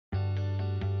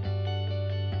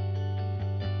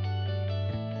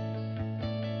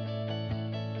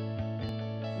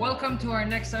Welcome to our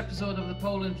next episode of the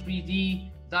Poland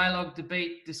 3D Dialogue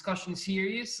Debate Discussion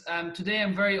Series. Today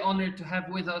I'm very honored to have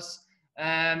with us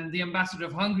the Ambassador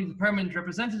of Hungary, the Permanent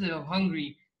Representative of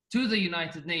Hungary to the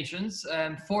United Nations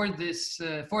for this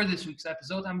week's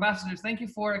episode. Ambassador, thank you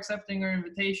for accepting our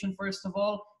invitation, first of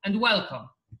all, and welcome.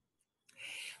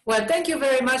 Well, thank you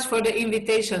very much for the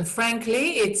invitation.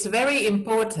 Frankly, it's very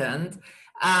important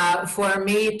for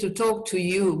me to talk to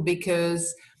you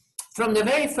because from the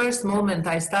very first moment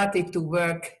I started to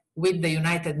work with the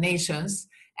United Nations,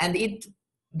 and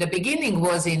the beginning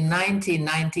was in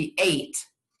 1998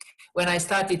 when I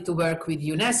started to work with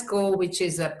UNESCO, which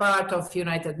is a part of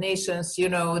United Nations, you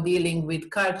know, dealing with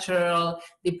cultural,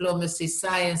 diplomacy,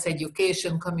 science,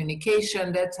 education,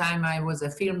 communication. That time I was a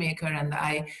filmmaker and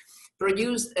I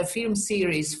produced a film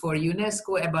series for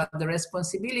UNESCO about the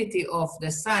responsibility of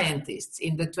the scientists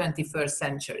in the 21st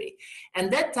century.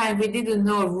 And that time we didn't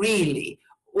know really,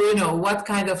 you know, what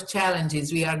kind of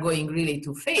challenges we are going really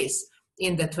to face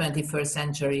in the 21st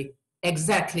century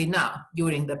exactly now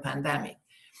during the pandemic.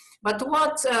 But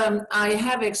what I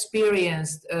have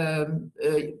experienced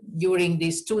during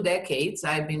these 2 decades,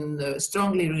 I've been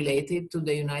strongly related to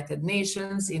the United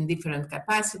Nations in different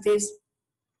capacities,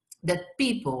 that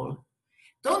people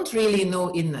don't really know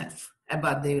enough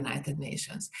about the United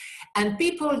Nations. And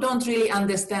people don't really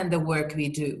understand the work we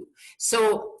do.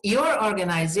 So your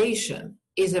organization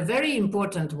is a very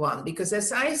important one, because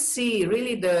as I see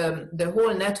really the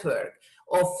whole network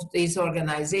of these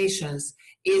organizations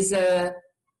is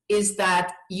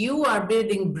that you are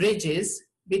building bridges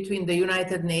between the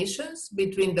United Nations,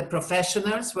 between the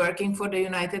professionals working for the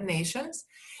United Nations,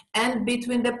 and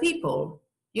between the people,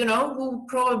 you know, who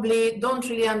probably don't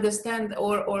really understand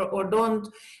or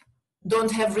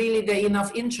don't have really the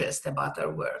enough interest about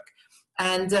our work.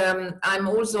 And I'm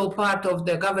also part of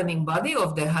the governing body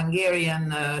of the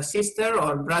Hungarian sister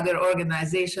or brother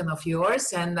organization of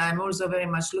yours, and I'm also very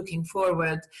much looking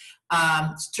forward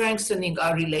strengthening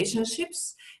our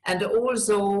relationships, and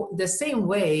also the same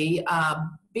way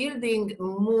building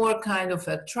more kind of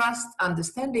a trust,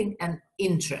 understanding, and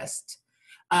interest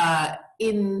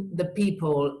in the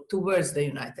people towards the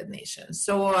United Nations.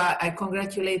 So I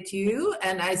congratulate you,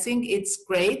 and I think it's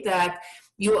great that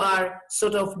you are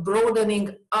sort of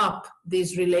broadening up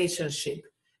this relationship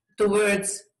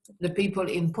towards the people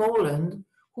in Poland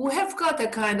who have got a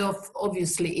kind of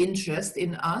obviously interest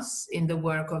in us, in the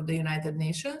work of the United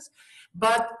Nations,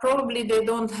 but probably they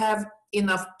don't have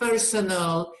enough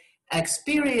personal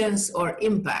experience or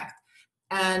impact.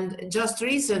 And just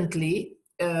recently,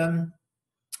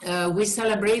 we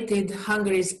celebrated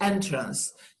Hungary's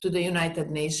entrance to the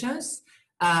United Nations.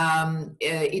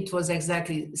 It was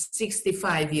exactly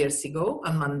 65 years ago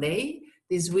on Monday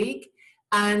this week.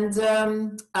 And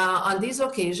on this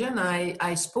occasion,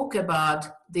 I spoke about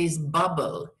this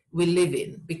bubble we live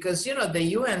in, because, you know, the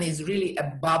UN is really a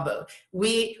bubble.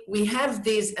 We have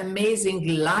this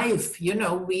amazing life, you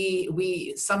know,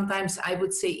 we sometimes, I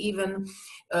would say, even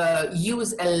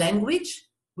use a language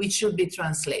which should be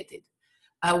translated.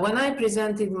 When I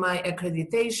presented my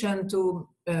accreditation to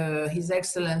His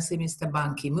Excellency Mr.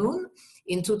 Ban Ki-moon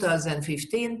in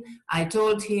 2015, I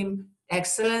told him,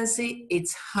 Excellency,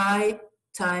 it's high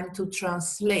time to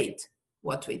translate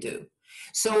what we do.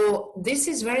 So this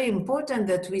is very important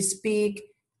that we speak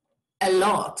a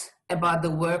lot about the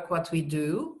work, what we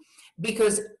do,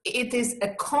 because it is a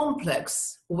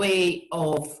complex way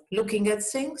of looking at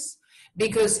things,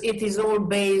 because it is all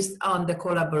based on the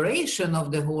collaboration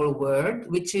of the whole world,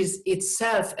 which is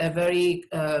itself a very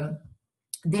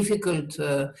difficult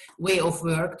way of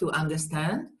work to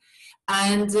understand.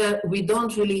 And we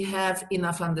don't really have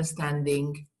enough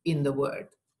understanding in the world.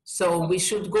 So we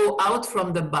should go out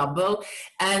from the bubble,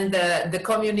 and the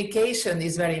communication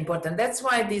is very important. That's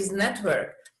why this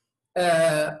network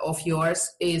of yours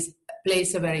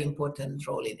plays a very important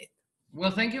role in it.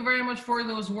 Well, thank you very much for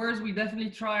those words. We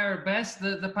definitely try our best.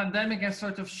 The pandemic has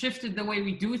sort of shifted the way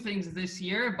we do things this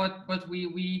year, but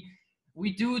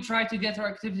we do try to get our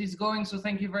activities going. So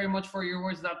thank you very much for your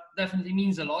words. That definitely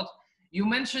means a lot. You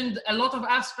mentioned a lot of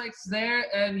aspects there,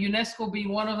 UNESCO being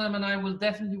one of them, and I will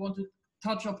definitely want to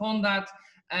touch upon that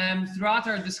throughout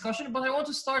our discussion. But I want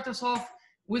to start us off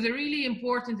with a really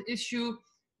important issue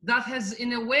that has,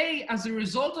 in a way, as a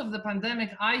result of the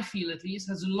pandemic, I feel at least,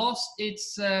 has lost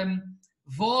its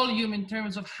volume in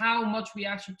terms of how much we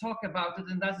actually talk about it,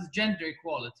 and that is gender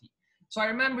equality. So I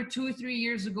remember 2 or 3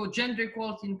 years ago, gender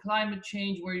equality and climate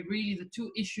change were really the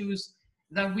two issues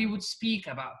that we would speak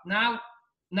about. Now,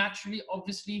 naturally,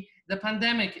 obviously, the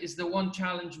pandemic is the one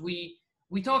challenge we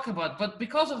talk about. But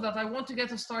because of that, I want to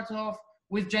get us started off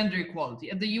with gender equality.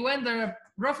 At the UN, there are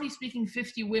roughly speaking,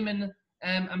 50 women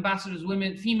ambassadors,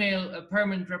 female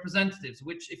permanent representatives,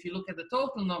 which if you look at the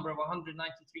total number of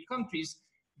 193 countries,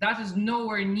 that is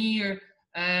nowhere near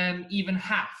even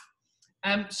half.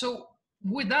 So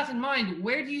with that in mind,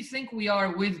 where do you think we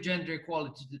are with gender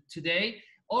equality today?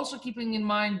 Also keeping in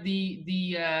mind the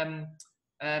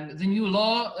new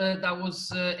law that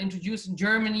was introduced in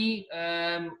Germany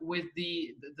with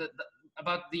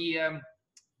about the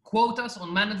quotas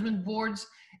on management boards.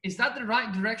 Is that the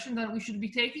right direction that we should be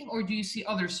taking, or do you see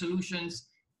other solutions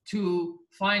to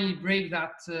finally break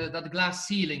that glass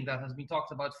ceiling that has been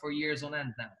talked about for years on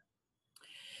end now?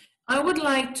 I would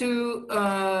like to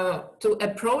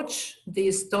approach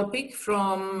this topic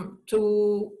from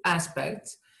two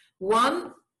aspects.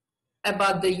 One,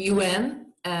 about the UN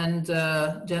and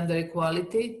gender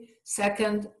equality.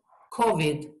 Second,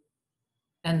 COVID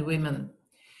and women.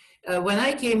 When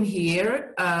I came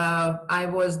here, I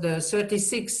was the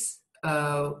 36th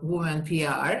woman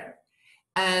PR,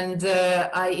 and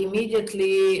I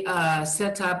immediately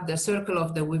set up the Circle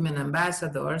of the Women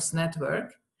Ambassadors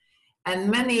network.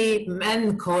 And many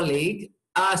men colleagues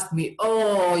asked me,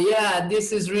 oh yeah,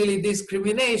 this is really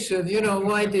discrimination, you know,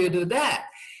 why do you do that?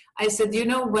 I said, you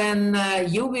know, when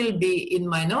you will be in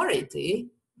minority,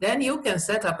 then you can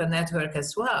set up a network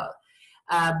as well.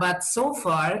 But so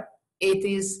far, it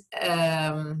is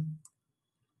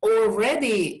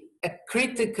already a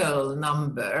critical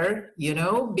number, you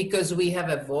know, because we have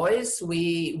a voice,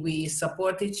 we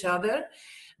support each other.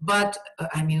 But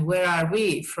I mean, where are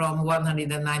we from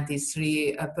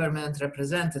 193 permanent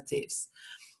representatives?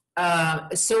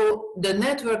 So the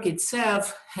network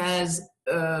itself has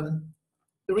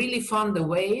really found the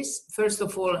ways, first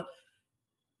of all,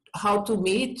 how to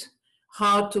meet,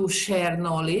 how to share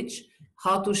knowledge,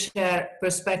 how to share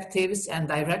perspectives and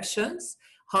directions,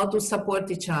 how to support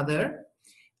each other.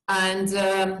 And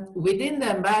within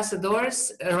the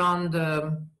ambassadors around,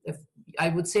 I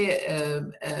would say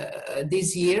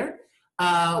this year,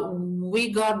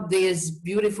 we got this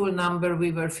beautiful number,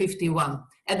 we were 51.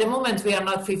 At the moment, we are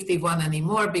not 51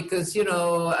 anymore because, you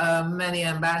know, many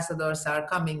ambassadors are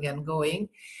coming and going.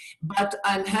 But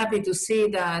I'm happy to see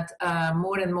that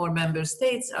more and more member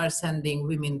states are sending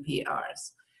women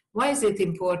PRs. Why is it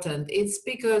important? It's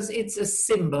because it's a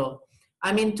symbol.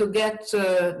 I mean, to get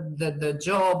the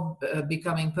job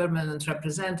becoming permanent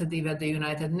representative at the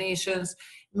United Nations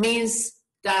means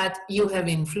that you have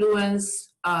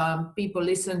influence, people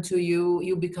listen to you,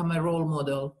 you become a role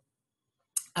model.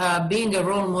 Being a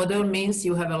role model means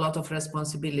you have a lot of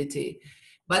responsibility,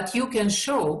 but you can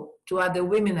show to other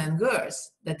women and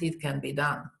girls that it can be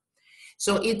done.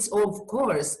 So it's of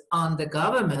course on the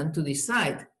government to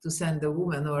decide to send a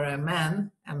woman or a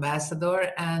man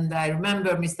ambassador. And I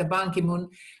remember Mr. Ban Ki-moon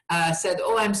said,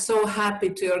 oh, I'm so happy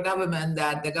to your government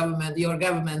that your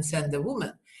government sent a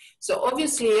woman. So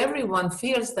obviously everyone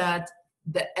feels that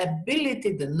the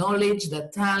ability, the knowledge, the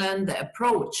talent, the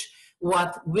approach,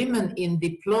 what women in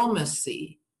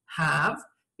diplomacy have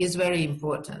is very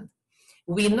important.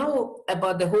 We know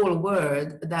about the whole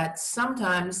world that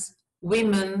sometimes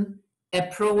women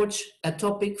approach a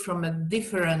topic from a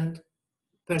different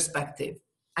perspective.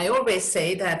 I always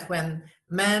say that when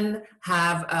men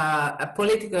have a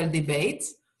political debate,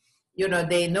 you know,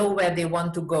 they know where they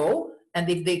want to go, and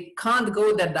if they can't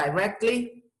go there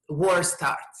directly, war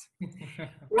starts.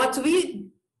 What we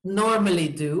normally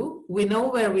do, we know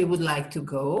where we would like to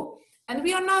go, and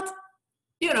we are not,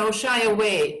 you know, shy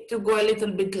away to go a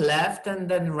little bit left and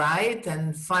then right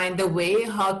and find a way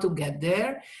how to get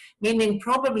there, meaning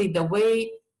probably the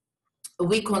way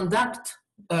we conduct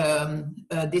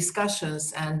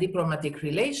discussions and diplomatic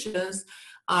relations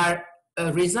are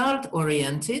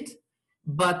result-oriented,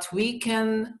 but we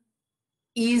can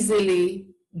easily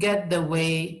get the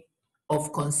way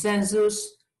of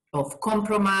consensus, of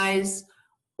compromise,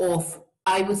 of,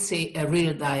 I would say, a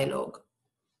real dialogue.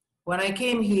 When I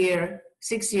came here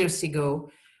 6 years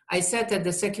ago, I sat at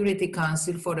the Security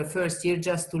Council for the first year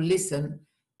just to listen,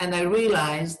 and I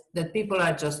realized that people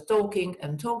are just talking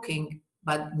and talking,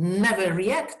 but never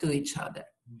react to each other.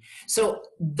 So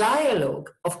dialogue,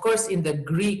 of course, in the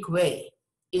Greek way,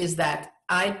 is that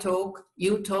I talk,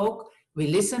 you talk, we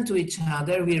listen to each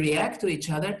other, we react to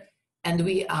each other, and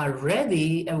we are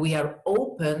ready and we are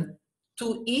open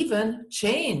to even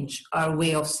change our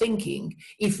way of thinking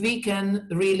if we can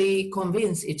really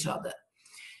convince each other.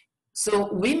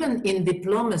 So women in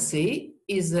diplomacy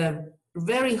is a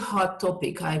very hot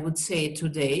topic, I would say,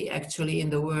 today, actually, in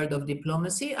the world of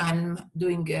diplomacy. I'm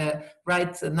doing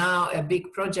right now a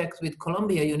big project with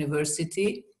Columbia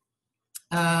University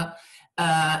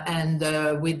and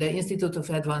with the Institute of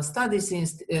Advanced Studies in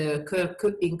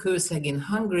Kőszeg in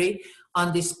Hungary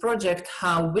on this project,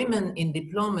 how women in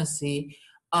diplomacy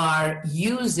are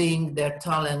using their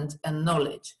talent and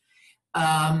knowledge.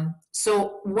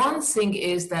 So one thing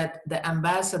is that the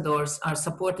ambassadors are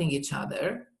supporting each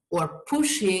other or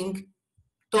pushing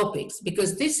topics,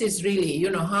 because this is really, you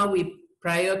know, how we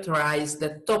prioritize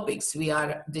the topics we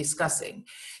are discussing.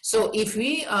 So if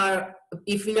we are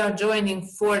joining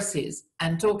forces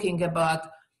and talking about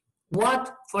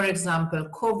what, for example,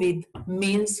 COVID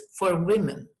means for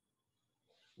women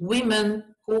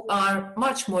who are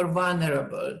much more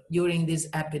vulnerable during this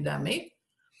epidemic,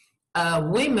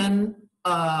 women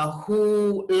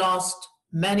who lost,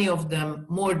 many of them,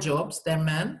 more jobs than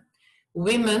men,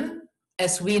 women,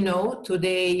 as we know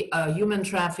today, human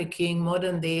trafficking,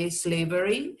 modern day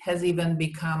slavery has even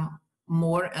become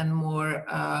more and more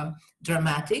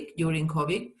dramatic during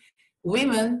COVID.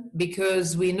 Women,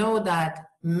 because we know that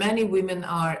many women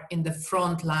are in the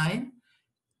front line,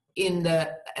 in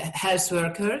the health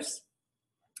workers.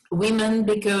 Women,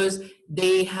 because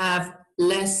they have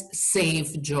less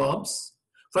safe jobs.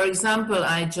 For example,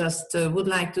 I just would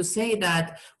like to say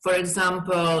that, for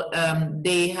example,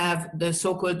 they have the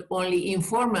so-called only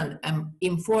informal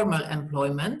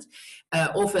employment,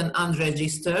 often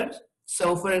unregistered.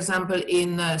 So, for example,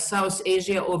 in South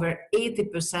Asia, over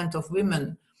 80% of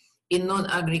women in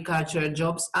non-agricultural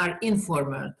jobs are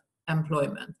informal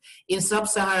employment. In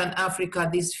Sub-Saharan Africa,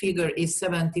 this figure is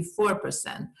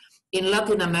 74%. In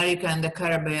Latin America and the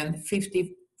Caribbean,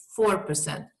 54%.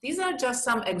 These are just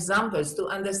some examples to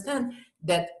understand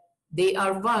that they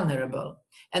are vulnerable.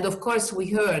 And of course, we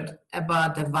heard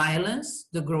about the violence,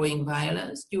 the growing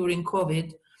violence during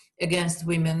COVID against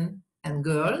women and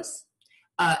girls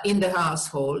in the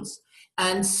households.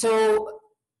 And so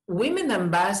women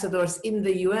ambassadors in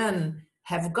the UN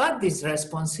have got this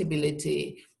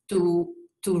responsibility to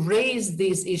raise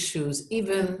these issues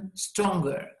even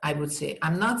stronger, I would say.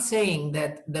 I'm not saying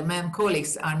that the men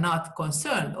colleagues are not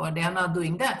concerned or they are not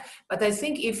doing that, but I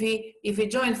think if we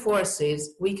join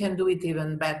forces, we can do it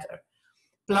even better.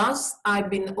 Plus,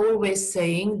 I've been always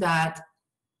saying that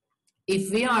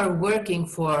if we are working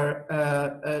for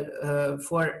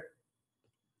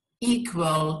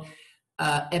equal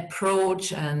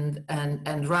approach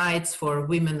and rights for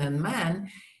women and men,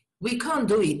 we can't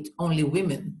do it only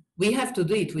women. We have to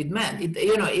do it with men.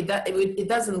 It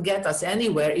doesn't get us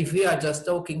anywhere if we are just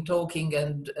talking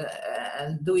and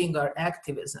doing our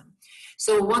activism.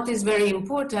 So what is very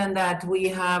important that we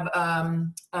have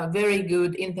a very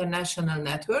good international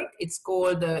network. It's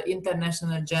called the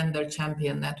International Gender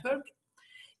Champion Network.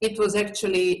 It was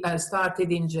actually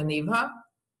started in Geneva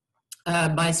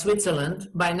by Switzerland.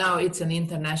 By now it's an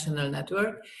international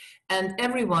network. And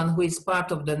everyone who is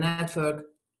part of the network,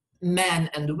 men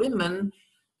and women,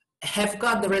 have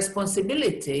got the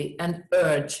responsibility and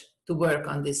urge to work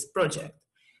on this project.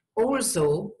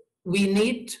 Also, we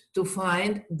need to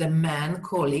find the men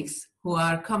colleagues who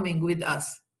are coming with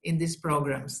us in these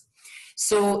programs.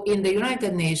 So in the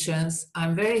United Nations,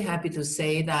 I'm very happy to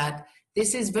say that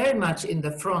this is very much in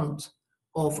the front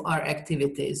of our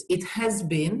activities. It has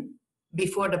been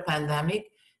before the pandemic,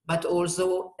 but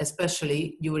also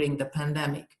especially during the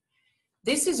pandemic.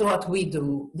 This is what we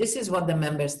do. This is what the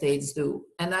member states do.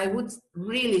 And I would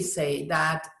really say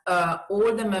that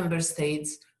all the member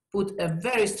states put a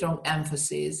very strong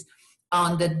emphasis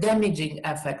on the damaging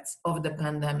effects of the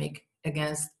pandemic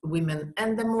against women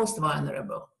and the most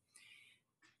vulnerable.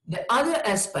 The other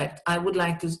aspect I would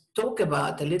like to talk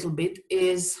about a little bit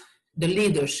is the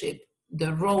leadership,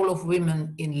 the role of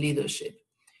women in leadership.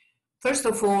 First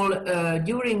of all,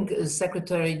 during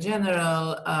Secretary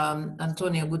General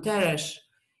Antonio Guterres,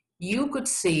 you could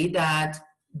see that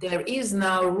there is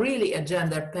now really a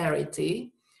gender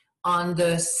parity on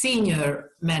the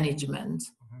senior management,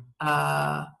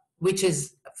 which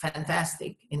is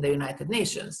fantastic in the United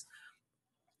Nations.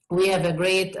 We have a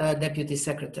great Deputy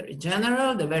Secretary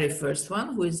General, the very first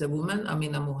one, who is a woman,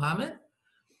 Amina Mohammed,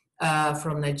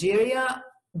 from Nigeria.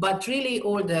 But really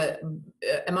all the,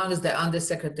 amongst the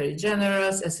Undersecretary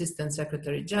Generals, Assistant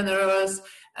Secretary Generals,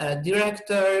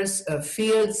 directors,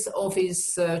 fields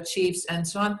office chiefs, and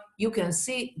so on, you can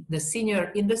see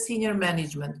in the senior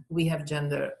management, we have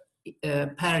gender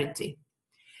parity.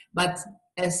 But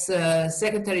as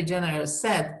Secretary General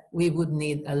said, we would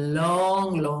need a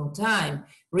long, long time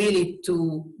really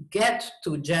to get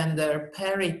to gender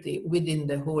parity within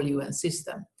the whole UN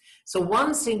system. So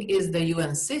one thing is the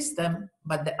UN system,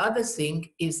 but the other thing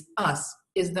is us,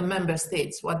 is the member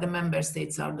states, what the member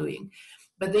states are doing.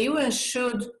 But the UN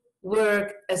should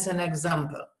work as an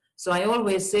example. So I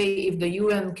always say if the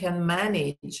UN can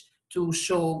manage to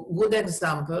show good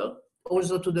example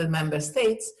also to the member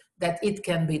states that it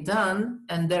can be done,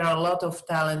 and there are a lot of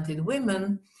talented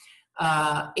women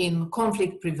in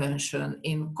conflict prevention,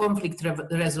 in conflict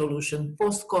resolution,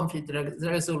 post-conflict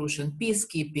resolution,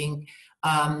 peacekeeping,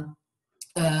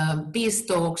 peace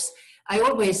talks. I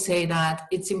always say that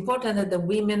it's important that the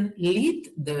women lead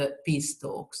the peace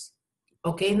talks,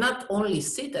 okay? Not only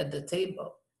sit at the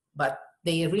table, but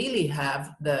they really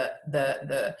have the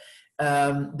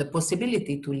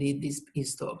possibility to lead these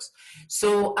peace talks.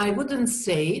 So I wouldn't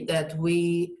say that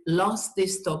we lost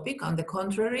this topic. On the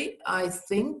contrary, I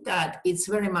think that it's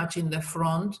very much in the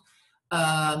front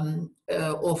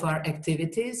of our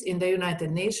activities in the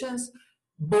United Nations,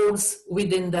 both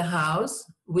within the house,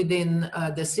 within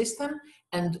the system,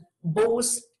 and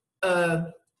both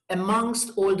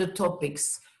amongst all the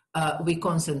topics we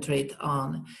concentrate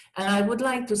on. And I would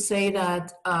like to say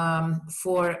that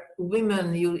for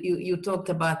women, you talked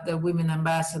about the women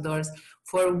ambassadors,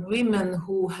 for women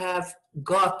who have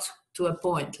got to a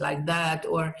point like that,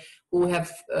 or who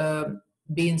have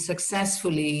been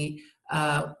successfully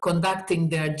conducting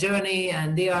their journey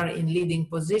and they are in leading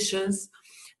positions.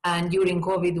 And during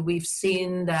COVID, we've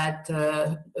seen that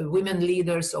women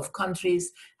leaders of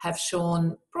countries have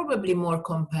shown probably more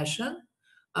compassion,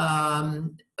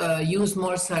 used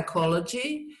more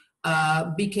psychology,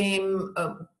 became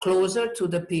closer to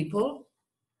the people.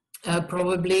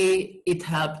 Probably it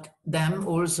helped them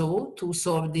also to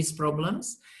solve these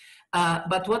problems.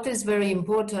 But what is very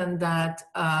important that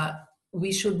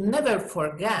we should never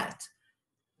forget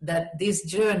that this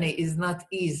journey is not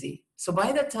easy. So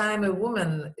by the time a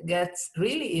woman gets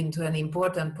really into an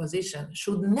important position,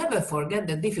 should never forget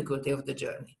the difficulty of the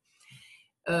journey.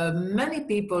 Many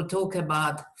people talk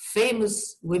about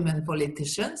famous women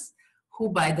politicians who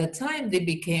by the time they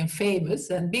became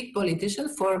famous and big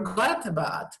politicians forgot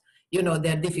about, you know,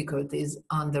 their difficulties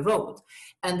on the road.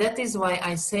 And that is why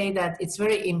I say that it's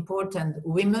very important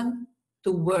women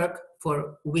to work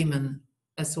for women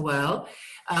as well.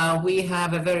 We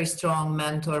have a very strong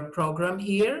mentor program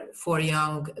here for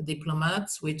young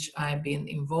diplomats, which I've been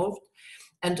involved.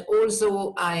 And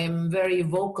also I am very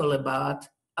vocal about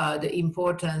the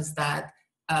importance that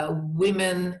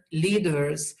women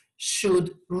leaders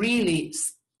should really,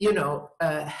 you know,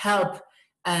 help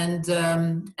and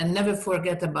never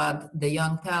forget about the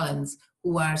young talents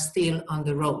who are still on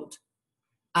the road.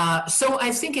 So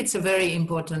I think it's a very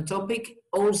important topic.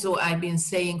 Also, I've been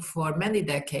saying for many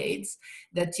decades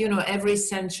that, you know, every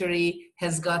century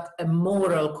has got a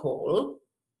moral call.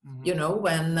 Mm-hmm. You know,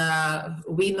 when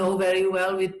we know very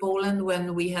well with Poland,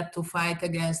 when we had to fight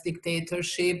against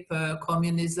dictatorship,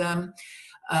 communism,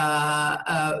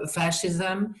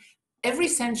 fascism, every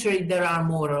century there are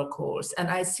moral calls. And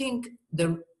I think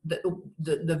the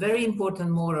very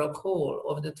important moral call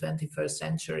of the 21st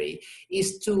century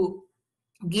is to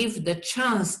give the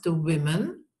chance to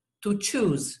women to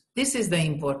choose. This is the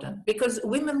important, because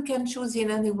women can choose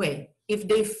in any way. If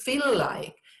they feel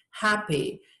like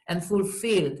happy and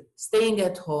fulfilled, staying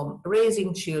at home,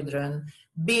 raising children,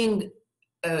 being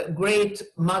great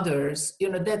mothers,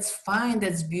 you know, that's fine,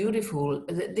 that's beautiful,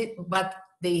 but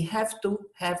they have to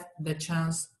have the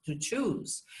chance to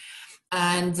choose.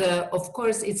 And of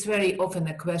course, it's very often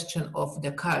a question of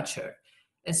the culture.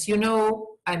 As you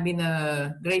know, I've been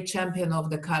a great champion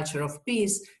of the culture of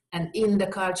peace, and in the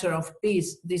culture of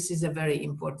peace, this is a very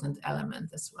important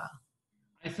element as well.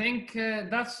 I think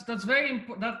that's very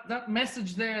important. That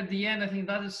message there at the end, I think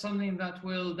that is something that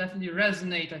will definitely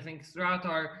resonate, I think, throughout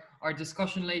our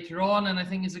discussion later on, and I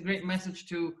think it's a great message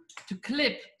to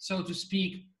clip, so to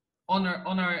speak, on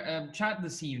our chat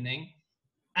this evening.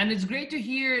 And it's great to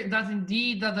hear that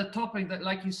indeed that the topic that,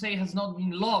 like you say, has not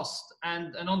been lost,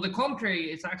 and on the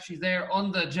contrary, it's actually there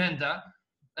on the agenda.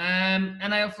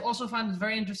 And I also found it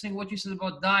very interesting what you said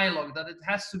about dialogue, that it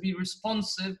has to be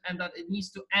responsive and that it needs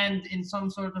to end in some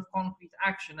sort of concrete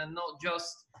action and not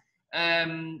just,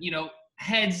 you know,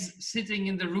 heads sitting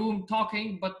in the room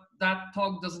talking, but that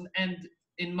talk doesn't end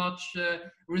in much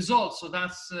results. So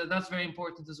that's very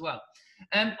important as well.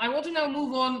 I want to now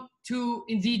move on to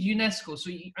indeed UNESCO. So,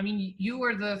 I mean, you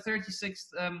were the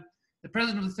 36th, the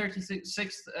president of the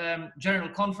 36th General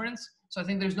Conference. So I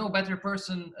think there's no better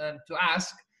person to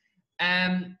ask.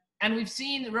 And we've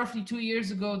seen roughly 2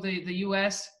 years ago, the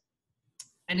US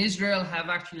and Israel have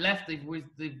actually left.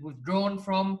 They've withdrawn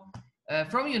from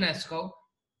UNESCO.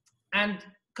 And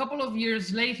a couple of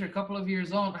years later, a couple of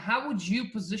years on, how would you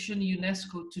position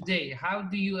UNESCO today? How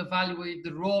do you evaluate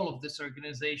the role of this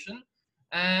organization?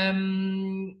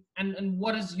 And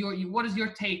what is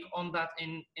your take on that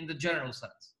in the general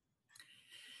sense?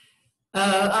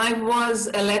 I was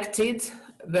elected,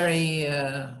 very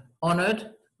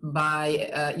honored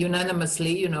by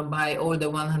unanimously, you know, by all the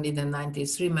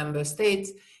 193 member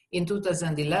states in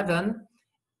 2011.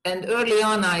 And early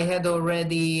on, I had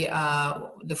already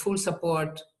the full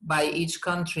support by each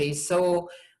country. So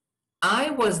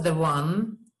I was the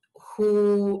one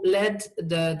who led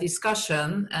the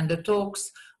discussion and the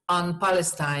talks on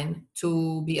Palestine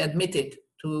to be admitted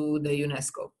to the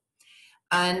UNESCO.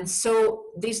 And so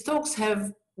these talks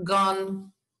have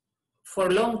gone for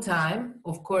a long time,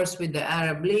 of course, with the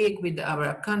Arab League, with the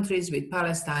Arab countries, with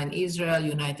Palestine, Israel,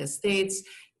 United States,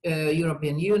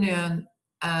 European Union.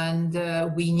 And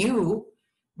we knew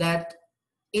that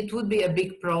it would be a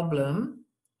big problem,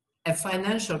 a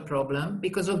financial problem,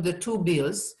 because of the two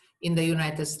bills in the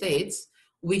United States,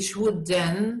 which would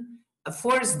then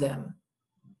force them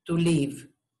to leave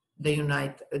the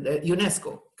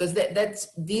UNESCO, because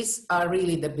these are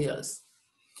really the bills.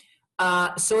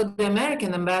 So the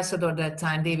American ambassador at that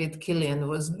time, David Killian,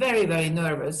 was very, very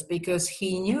nervous because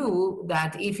he knew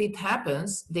that if it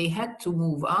happens, they had to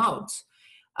move out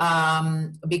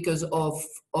because of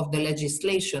the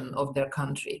legislation of their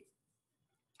country.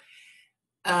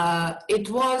 It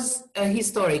was a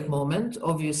historic moment,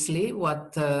 obviously,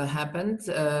 what happened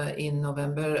in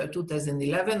November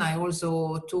 2011. I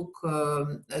also took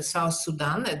South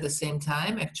Sudan at the same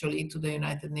time, actually, to the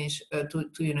United Nations, to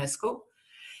UNESCO.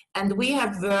 And we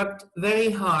have worked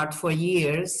very hard for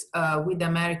years with the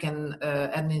American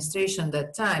administration at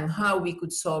that time, how we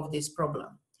could solve this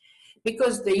problem.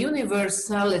 Because the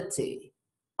universality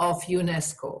of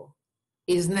UNESCO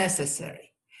is necessary.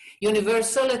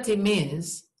 Universality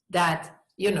means that,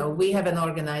 you know, we have an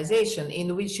organization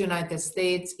in which United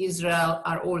States, Israel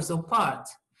are also part.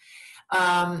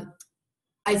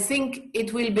 I think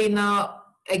it will be now,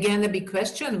 again, a big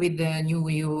question with the new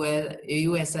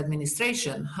US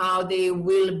administration, how they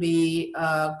will be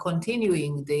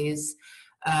continuing this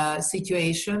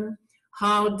situation,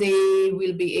 how they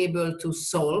will be able to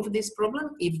solve this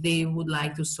problem, if they would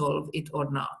like to solve it or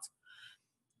not.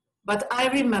 But I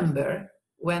remember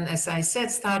when, as I said,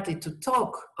 started to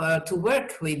to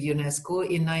work with UNESCO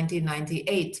in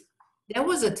 1998, there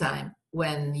was a time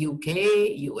when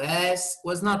UK, US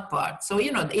was not part. So,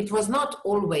 you know, it was not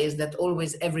always that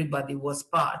everybody was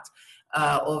part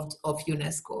of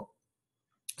UNESCO.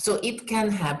 So it can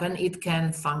happen, it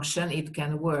can function, it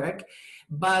can work,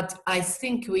 but I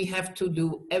think we have to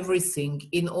do everything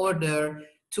in order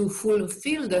to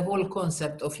fulfill the whole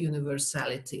concept of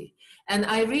universality. And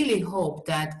I really hope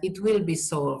that it will be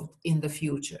solved in the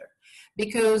future,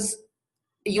 because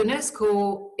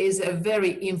UNESCO is a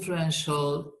very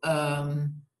influential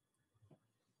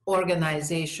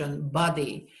organization,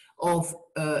 body of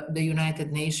the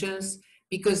United Nations,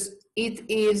 because it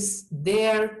is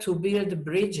there to build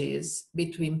bridges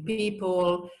between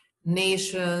people,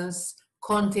 nations,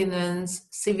 continents,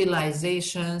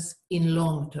 civilizations in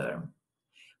long term.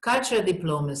 Culture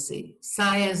diplomacy,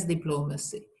 science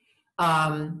diplomacy,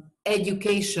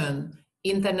 education,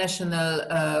 international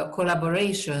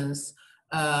collaborations,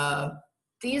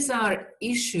 these are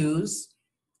issues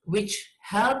which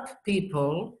help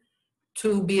people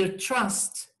to build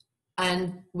trust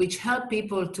and which help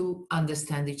people to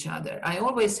understand each other. I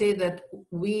always say that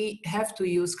we have to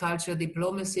use culture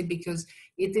diplomacy because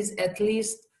it is at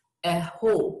least a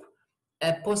hope,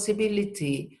 a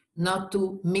possibility not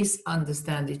to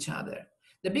misunderstand each other.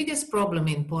 The biggest problem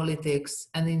in politics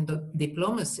and in the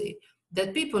diplomacy,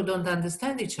 that people don't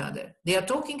understand each other. They are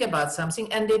talking about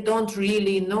something and they don't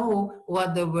really know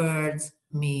what the words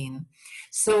mean.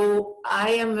 So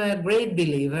I am a great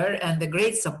believer and a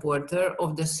great supporter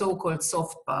of the so-called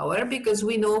soft power, because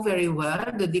we know very well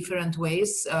the different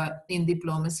ways in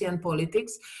diplomacy and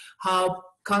politics, how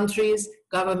countries,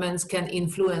 governments can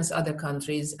influence other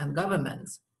countries and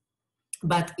governments.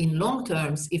 But in long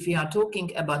terms, if we are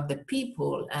talking about the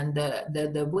people and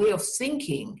the way of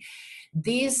thinking,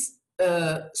 this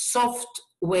soft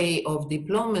way of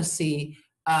diplomacy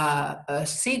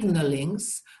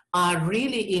signalings are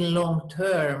really in long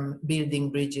term building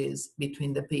bridges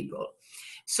between the people.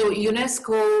 So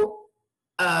UNESCO,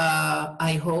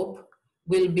 I hope,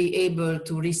 will be able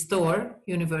to restore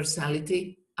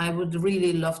universality. I would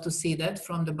really love to see that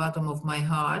from the bottom of my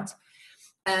heart.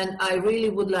 And I really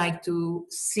would like to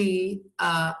see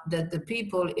that the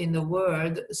people in the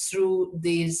world, through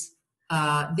these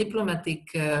diplomatic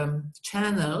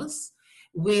channels,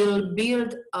 will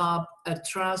build up a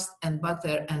trust and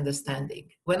better understanding.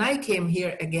 When I came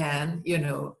here again, you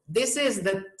know, this is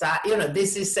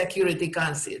this is Security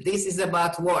Council. This is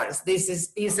about wars. This is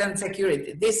peace and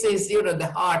security. This is, you know, the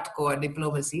hardcore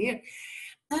diplomacy here.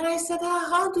 And I said,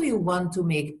 how do you want to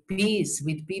make peace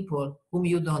with people whom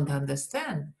you don't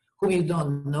understand, whom you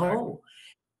don't know?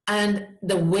 And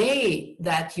the way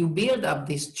that you build up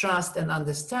this trust and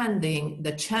understanding,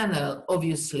 the channel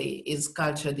obviously is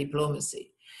culture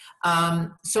diplomacy.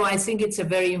 So I think it's a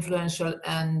very influential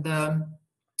and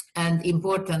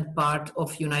important part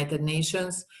of United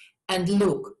Nations. And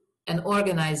look, an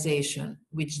organization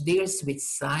which deals with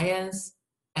science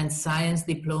and science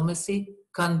diplomacy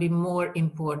can be more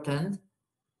important,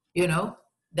 you know,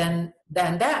 than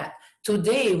that.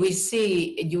 Today we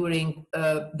see during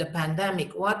the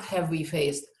pandemic, what have we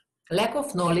faced? Lack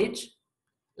of knowledge,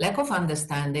 lack of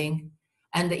understanding,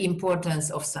 and the importance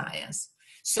of science.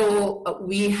 So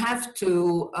we have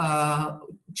to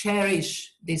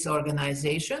cherish this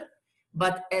organization,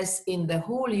 but as in the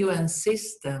whole UN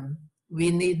system, we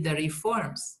need the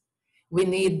reforms, we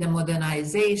need the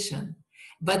modernization.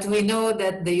 But we know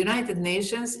that the United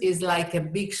Nations is like a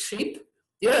big ship,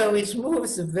 you know, which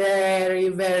moves very,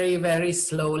 very, very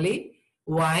slowly.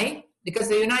 Why? Because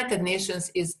the United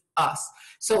Nations is us.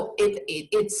 So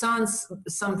it sounds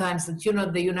sometimes that, you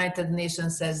know, the United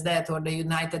Nations says that, or the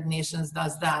United Nations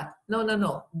does that. No, no,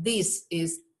 no. This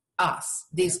is us.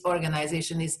 This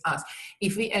organization is us.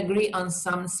 If we agree on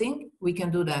something, we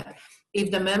can do that. If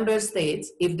the member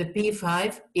states, if the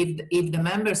P5, if the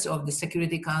members of the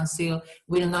Security Council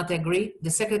will not agree, the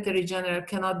Secretary General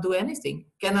cannot do anything,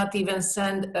 cannot even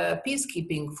send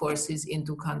peacekeeping forces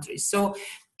into countries. So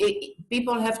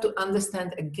people have to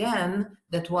understand again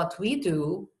that what we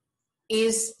do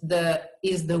is the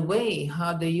way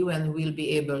how the UN will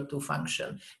be able to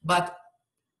function. But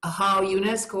how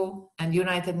UNESCO and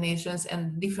United Nations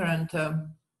and different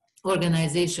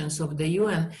organizations of the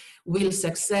UN will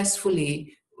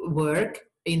successfully work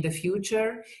in the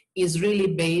future is really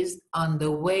based on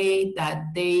the way that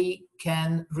they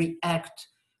can react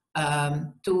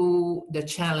to the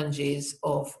challenges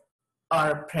of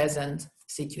our present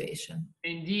situation.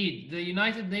 Indeed, the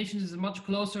United Nations is much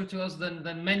closer to us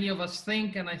than many of us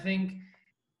think, and I think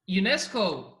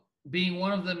UNESCO, being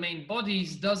one of the main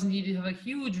bodies, does indeed have a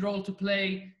huge role to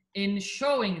play in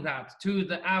showing that to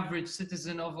the average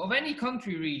citizen of any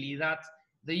country, really, that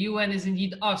the UN is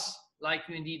indeed us, like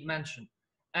you indeed mentioned.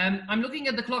 I'm looking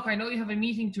at the clock. I know you have a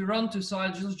meeting to run to, so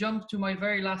I'll just jump to my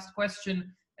very last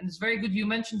question. And it's very good you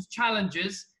mentioned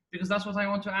challenges, because that's what I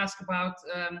want to ask about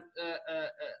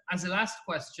as a last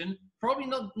question. Probably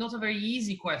not a very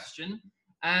easy question,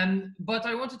 but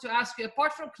I wanted to ask you,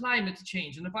 apart from climate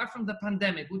change and apart from the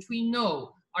pandemic, which we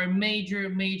know are major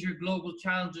global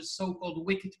challenges, so-called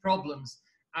wicked problems,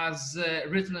 as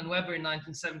Rittel and Weber in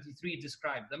 1973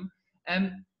 described them.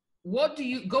 What do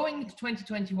you, going into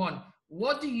 2021,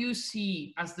 what do you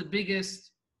see as the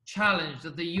biggest challenge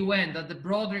that the UN, that the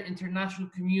broader international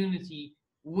community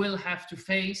will have to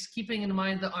face, keeping in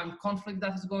mind the armed conflict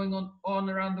that is going on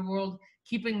around the world,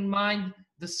 keeping in mind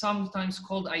the sometimes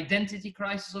called identity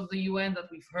crisis of the UN that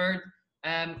we've heard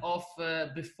of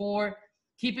before,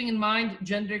 keeping in mind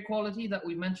gender equality that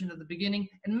we mentioned at the beginning,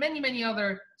 and many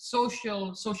other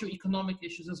socio-economic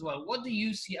issues as well. What do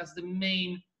you see as the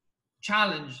main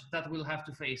challenge that we'll have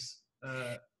to face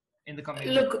in the coming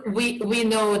years? Look, we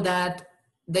know that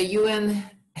the UN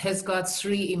has got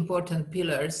three important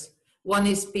pillars. One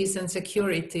is peace and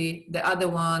security, the other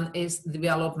one is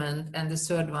development, and the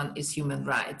third one is human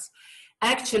rights.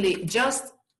 Actually,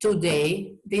 just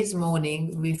today, this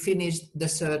morning, we finished the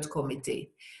third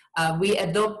committee. We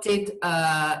adopted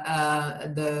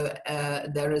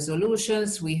the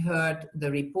resolutions, we heard the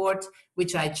report,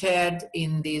 which I chaired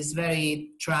in these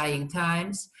very trying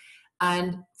times.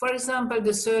 And for example,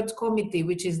 the third committee,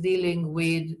 which is dealing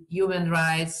with human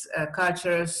rights,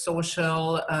 culture,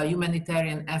 social,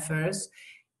 humanitarian affairs,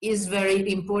 is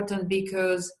very important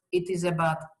because it is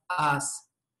about us.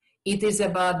 It is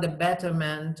about the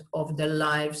betterment of the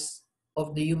lives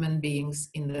of the human beings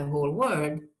in the whole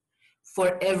world.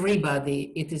 For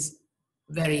everybody, it is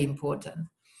very important.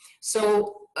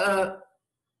 So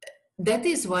that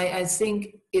is why I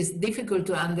think it's difficult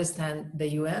to understand the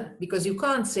UN, because you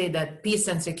can't say that peace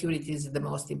and security is the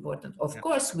most important. Of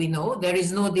course, we know there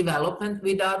is no development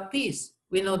without peace.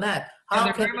 We know that.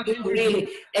 How can you really,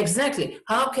 exactly,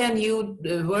 how can you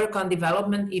work on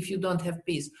development if you don't have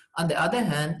peace? On the other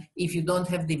hand, if you don't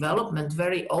have development,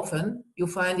 very often you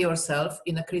find yourself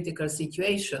in a critical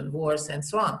situation, wars and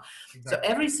so on. Exactly. So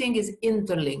everything is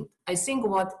interlinked. I think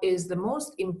what is the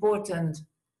most important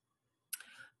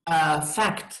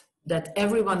fact that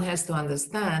everyone has to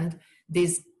understand,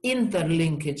 these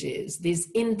interlinkages, this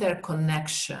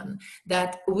interconnection,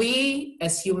 that we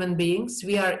as human beings,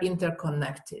 we are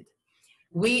interconnected.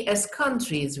 We as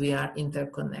countries, we are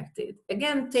interconnected.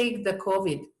 Again, take the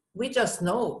COVID. We just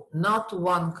know not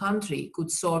one country could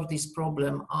solve this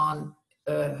problem on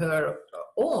her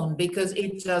own, because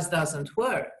it just doesn't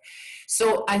work.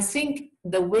 So I think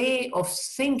the way of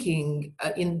thinking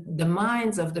in the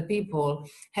minds of the people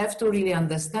have to really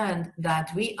understand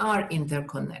that we are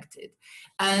interconnected.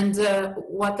 And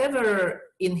whatever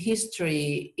in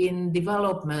history, in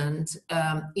development,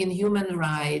 in human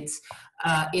rights,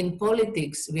 in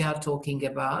politics we are talking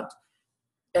about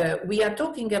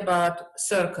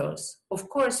circles. Of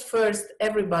course, first,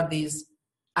 everybody's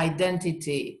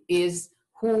identity is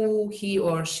who he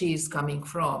or she is coming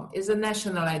from, is a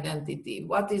national identity.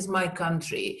 What is my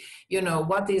country? You know,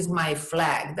 what is my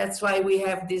flag? That's why we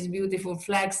have these beautiful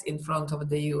flags in front of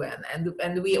the UN.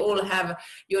 And we all have,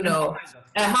 you know,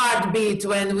 a heartbeat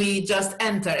when we just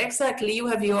enter. Exactly, you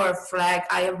have your flag,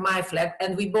 I have my flag,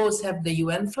 and we both have the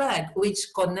UN flag,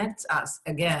 which connects us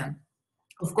again.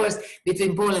 Of course,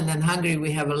 between Poland and Hungary,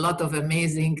 we have a lot of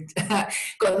amazing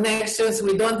connections.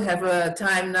 We don't have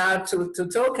time now to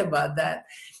talk about that.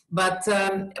 But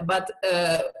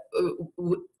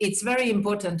it's very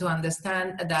important to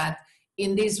understand that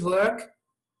in this work,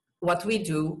 what we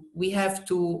do, we have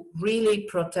to really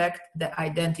protect the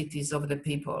identities of the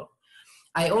people.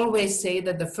 I always say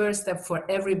that the first step for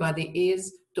everybody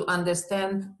is to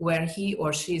understand where he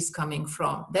or she is coming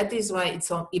from. That is why it's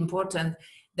so important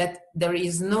that there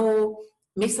is no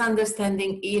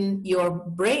misunderstanding in your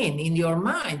brain, in your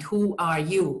mind. Who are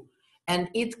you? And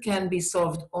it can be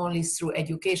solved only through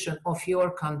education of your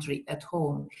country at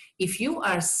home. If you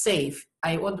are safe,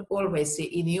 I would always say,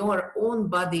 in your own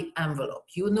body envelope,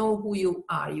 you know who you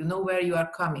are, you know where you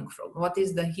are coming from, what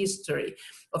is the history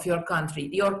of your country,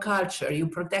 your culture, you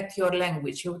protect your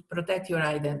language, you protect your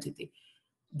identity,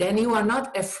 then you are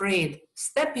not afraid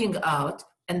stepping out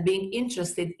and being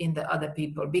interested in the other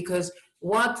people, because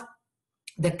what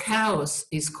the chaos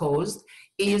is caused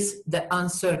is the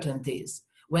uncertainties.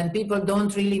 When people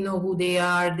don't really know who they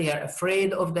are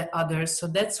afraid of the others. So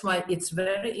that's why it's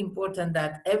very important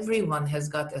that everyone has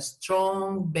got a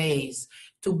strong base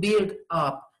to build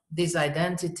up this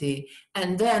identity,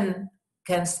 and then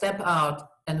can step out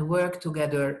and work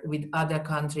together with other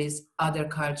countries, other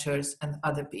cultures, and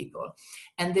other people.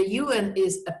 And the UN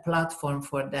is a platform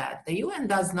for that. The UN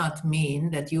does not mean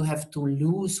that you have to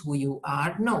lose who you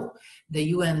are. No, the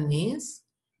UN means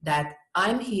that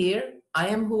I'm here, I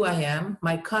am who I am,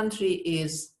 my country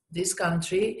is this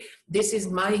country, this is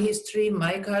my history,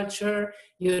 my culture,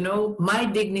 you know, my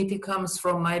dignity comes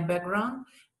from my background.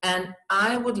 And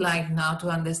I would like now to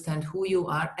understand who you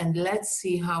are, and let's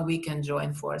see how we can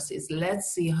join forces.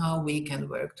 Let's see how we can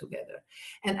work together.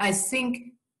 And I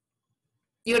think,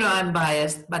 you know, I'm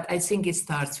biased, but I think it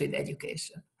starts with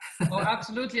education. Oh,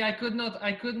 absolutely. I could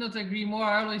not agree more.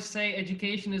 I always say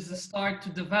education is the start to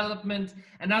development.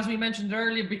 And as we mentioned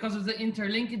earlier, because of the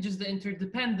interlinkages, the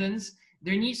interdependence,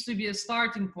 there needs to be a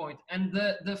starting point. And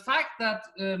the fact that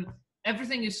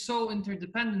everything is so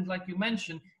interdependent, like you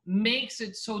mentioned, makes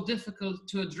it so difficult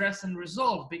to address and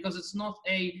resolve, because it's not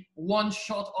a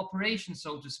one-shot operation,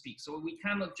 so to speak. So we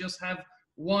cannot just have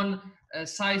one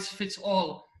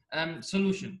size-fits-all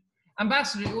solution.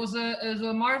 Ambassador, it was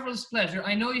a marvelous pleasure.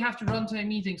 I know you have to run to a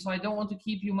meeting, so I don't want to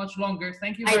keep you much longer.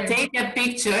 Thank you very much. I take a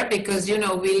picture because, you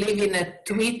know, we live in a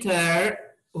Twitter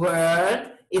world.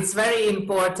 It's very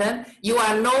important. You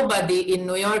are nobody in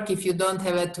New York if you don't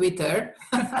have a Twitter.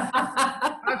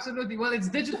 Absolutely. Well, it's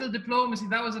digital diplomacy.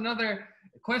 That was another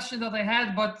question that I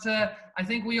had, but I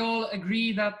think we all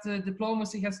agree that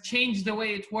diplomacy has changed the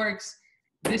way it works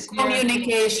this year.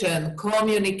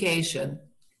 Communication.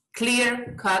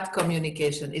 Clear-cut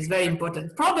communication is very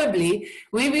important. Probably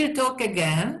we will talk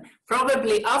again.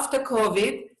 Probably after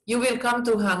COVID, you will come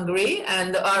to Hungary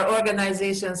and our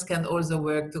organizations can also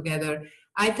work together.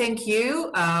 I thank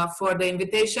you for the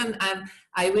invitation, and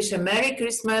I wish a Merry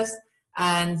Christmas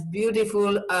and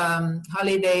beautiful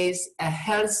holidays, a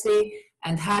healthy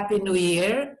and happy New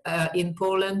Year in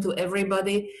Poland to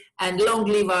everybody, and long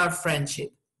live our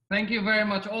friendship. Thank you very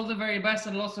much. All the very best,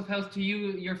 and lots of health to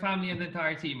you, your family, and the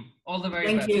entire team. All the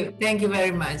very best. Thank you. Thank you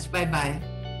very much. Bye-bye.